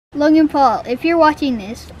Logan Paul, if you're watching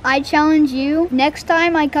this, I challenge you, next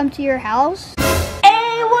time I come to your house.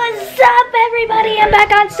 Hey, what's up everybody? I'm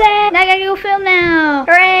back on set. I gotta go film now.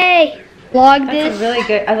 Hooray! Vlog this. That's really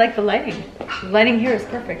good. I like the lighting. The lighting here is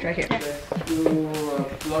perfect right here. Do a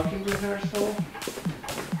vlogging rehearsal.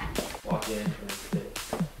 Walk in and sit.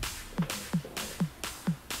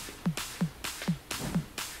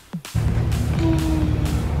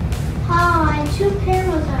 Hi, two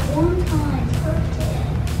cameras at one time.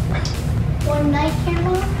 One night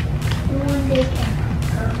camera and one day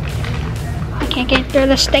camera. I can't get through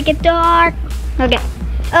the sticky dark. Okay.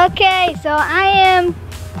 Okay, so I am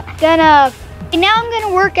gonna, now I'm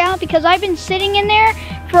gonna work out because I've been sitting in there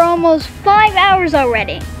for almost 5 hours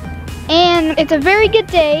already. And it's a very good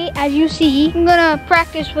day, as you see. I'm gonna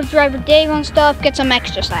practice with driver Dave on stuff, get some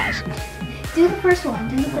exercise. Do the first one,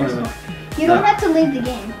 do the first one. You don't have to leave the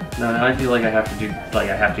game. No, I feel like I have to do, like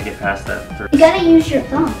I have to get past that first. You gotta use your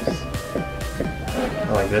thumbs.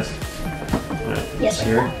 Like this? Yes.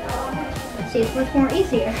 Here? See, it's much more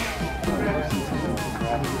easier.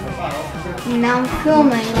 Now I'm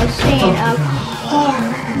filming, I'm saying a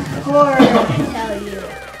horror to tell you.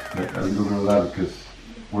 I Google a lot because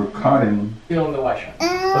we're cutting. Film the white shot.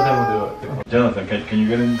 But then we'll do it. Jonathan, can you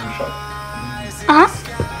get into the shot? Uh-huh.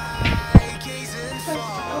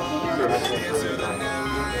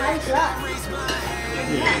 What's that?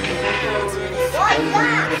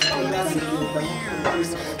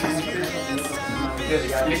 Just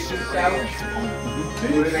stick to the couch.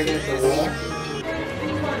 Put it against the wall.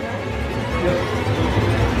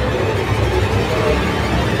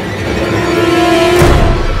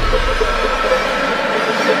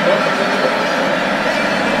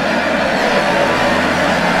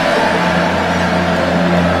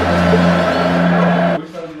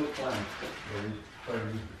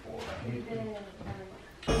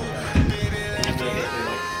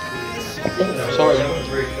 Sorry.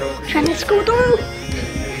 Trying to school through.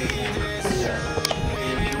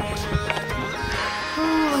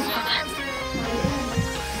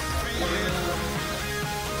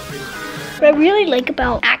 What I really like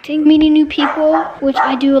about acting, meeting new people, which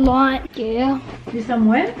I do a lot. Yeah. Do some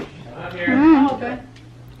what? Oh, okay.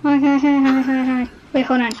 Hi. Wait,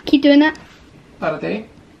 hold on. Keep doing that. Párate ahí.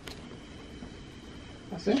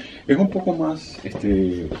 ¿Así? Es un poco más,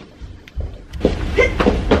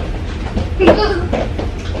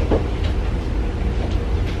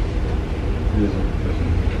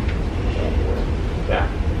 Yeah.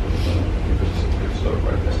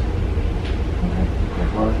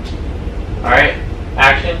 Alright,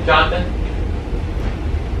 action, Jonathan.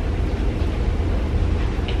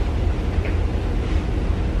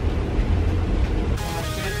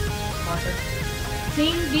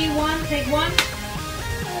 Scene D1, take one.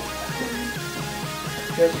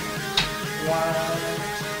 Just one.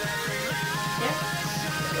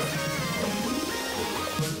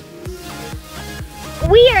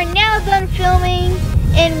 We are now done filming,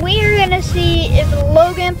 and we are gonna see if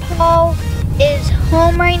Logan Paul is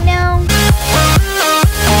home right now.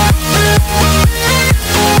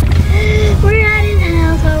 We're at his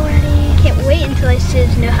house already. Can't wait until I see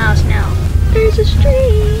his new house now. There's a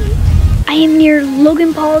street. I am near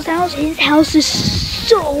Logan Paul's house. His house is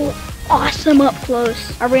so awesome up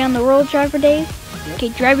close. Are we on the roll, Driver Dave? Okay,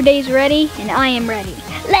 Driver Dave's ready, and I am ready.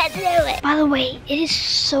 Let's do it. By the way, it is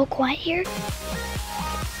so quiet here.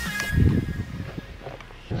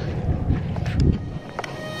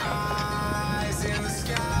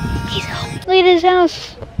 He's home. Look at his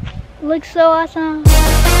house. It looks so awesome.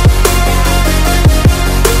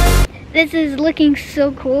 This is looking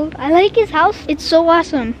so cool. I like his house. It's so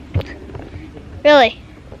awesome. Really.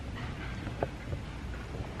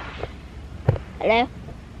 Hello?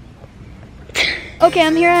 Okay,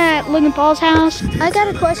 I'm here at Logan Paul's house. I got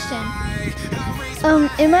a question.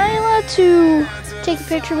 Am I allowed to take a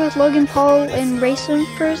picture with Logan Paul and race him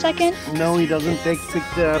for a second? No, he doesn't take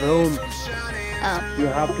picture at home. Oh. You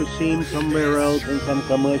have to see him somewhere else, in some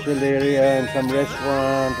commercial area, in some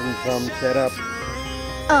restaurant, in some setup.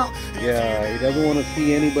 Oh. Yeah, he doesn't want to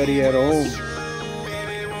see anybody at home.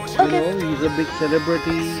 Okay. You know, he's a big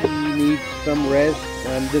celebrity, he needs some rest,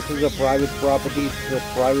 and this is a private property, it's a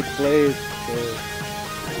private place, so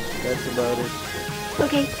that's about it.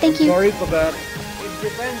 Okay, thank you. Sorry for that. It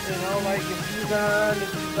depends, you know, like if he's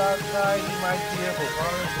outside, he might be here for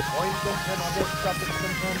foreign appointments and other stuff is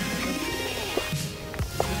concerned.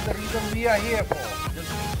 This is the reason we are here for. Just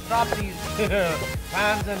to stop these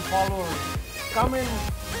fans and followers. Come in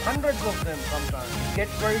hundreds of them sometimes. It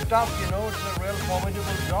gets very tough, you know, it's a real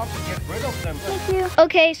formidable job to get rid of them. Thank you.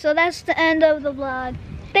 Okay, so that's the end of the vlog.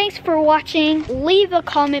 Thanks for watching. Leave a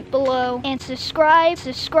comment below and subscribe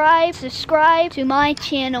to my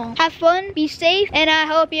channel. Have fun, be safe, and I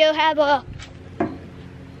hope you have a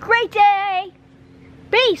great day.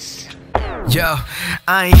 Peace. Yo,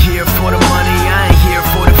 I ain't here for the money, I ain't here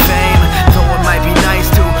for the fame. Though it might be nice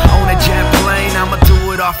to own a jet plane, I'ma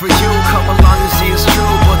do it all for you. Come along and see it's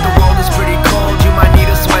true, but the world is pretty cold. You might need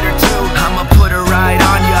a sweater too. I'ma put a ride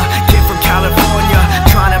on ya. Kid from California,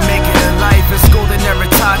 trying to make it in life. In school they never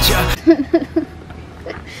taught ya.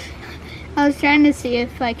 I was trying to see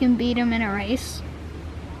if I can beat him in a race,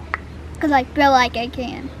 because I feel like I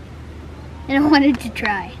can, and I wanted to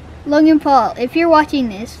try. Logan Paul, if you're watching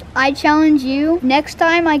this, I challenge you, next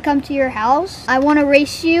time I come to your house, I want to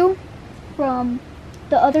race you from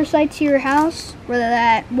the other side to your house, where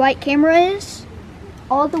that white camera is,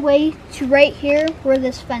 all the way to right here where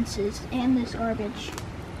this fence is, and this garbage.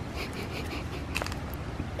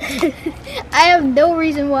 I have no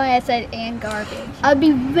reason why I said and garbage. I'd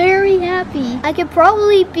be very happy. I could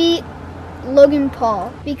probably beat Logan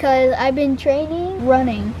Paul, because I've been training,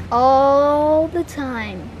 running all the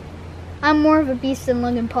time. I'm more of a beast than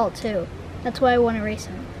Logan Paul too. That's why I want to race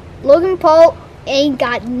him. Logan Paul ain't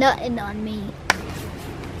got nothing on me.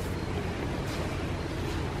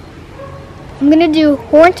 I'm gonna do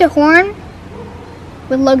horn to horn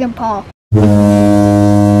with Logan Paul.